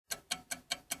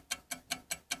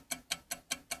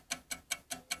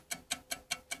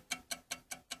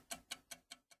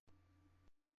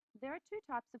There are two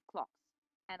types of clocks.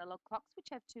 Analog clocks which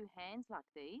have two hands like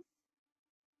these.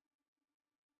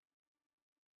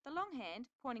 The long hand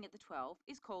pointing at the 12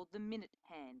 is called the minute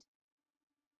hand.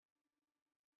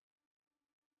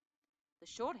 The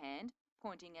short hand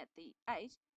pointing at the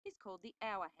 8 is called the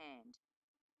hour hand.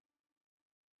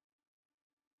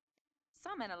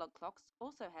 Some analog clocks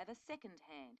also have a second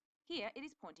hand. Here it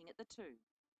is pointing at the 2.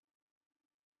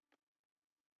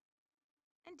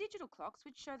 And digital clocks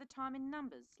which show the time in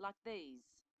numbers like these.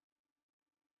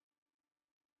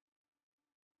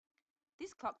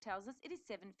 This clock tells us it is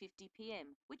 7:50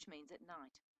 p.m, which means at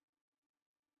night.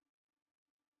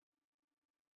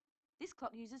 This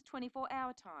clock uses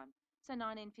 24-hour time, so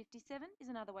 1957 is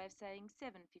another way of saying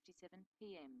 7:57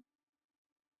 p.m.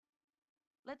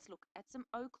 Let's look at some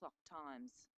o'clock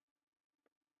times.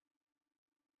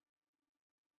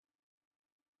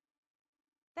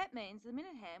 That means the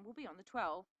minute hand will be on the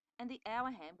 12 and the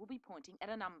hour hand will be pointing at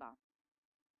a number.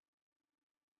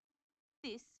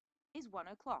 This is 1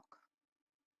 o'clock.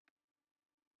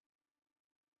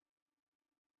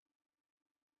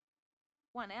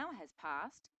 One hour has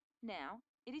passed. Now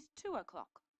it is 2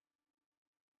 o'clock.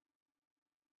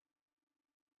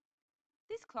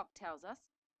 This clock tells us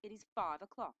it is 5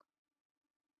 o'clock.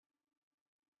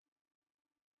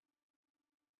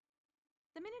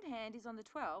 The minute hand is on the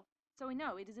 12, so we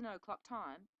know it is an o'clock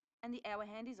time, and the hour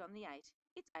hand is on the 8.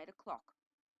 It's 8 o'clock.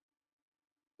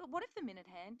 But what if the minute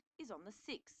hand is on the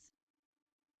 6?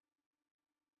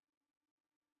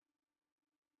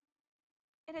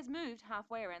 It has moved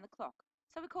halfway around the clock,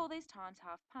 so we call these times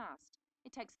half past.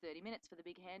 It takes 30 minutes for the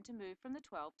big hand to move from the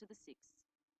 12 to the 6.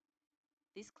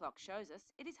 This clock shows us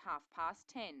it is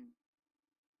 10:30.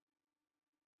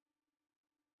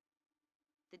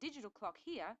 The digital clock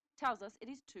here tells us it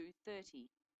is 2:30.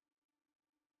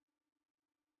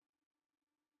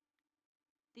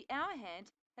 The hour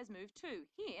hand has moved too.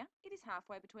 Here it is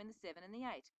halfway between the 7 and the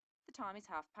 8. The time is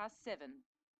 7:30.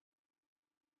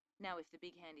 Now if the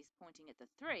big hand is pointing at the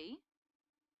 3,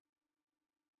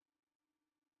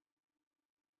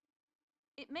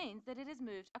 it means that it has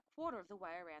moved a quarter of the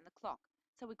way around the clock,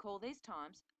 so we call these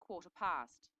times quarter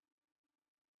past.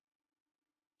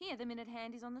 Here the minute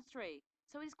hand is on the 3,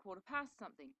 so it is quarter past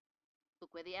something.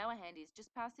 Look where the hour hand is,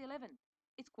 just past the 11.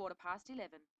 It's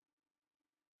 11:15.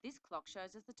 This clock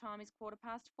shows us the time is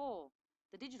 4:15.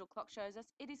 The digital clock shows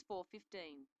us it is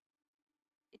 4:15.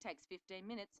 It takes 15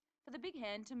 minutes for the big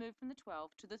hand to move from the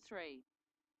 12 to the 3.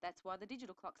 That's why the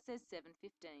digital clock says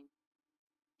 7:15.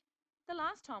 The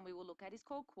last time we will look at is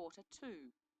called quarter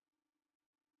to.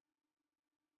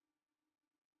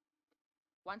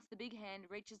 Once the big hand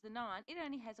reaches the 9, it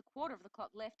only has a quarter of the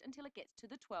clock left until it gets to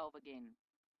the 12 again.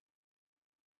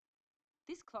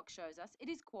 This clock shows us it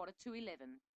is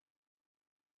 11:45.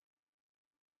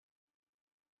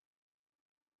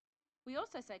 We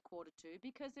also say quarter to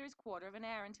because there is quarter of an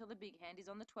hour until the big hand is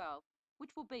on the 12,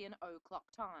 which will be an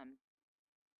o'clock time.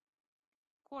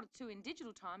 Quarter to in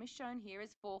digital time is shown here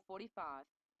as 4:45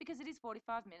 because it is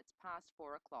 45 minutes past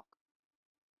 4 o'clock.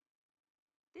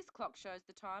 This clock shows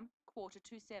the time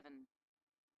 7:15.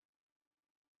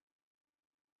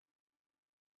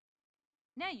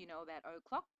 Now you know about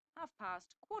o'clock, half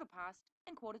past, quarter past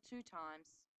and quarter to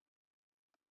times.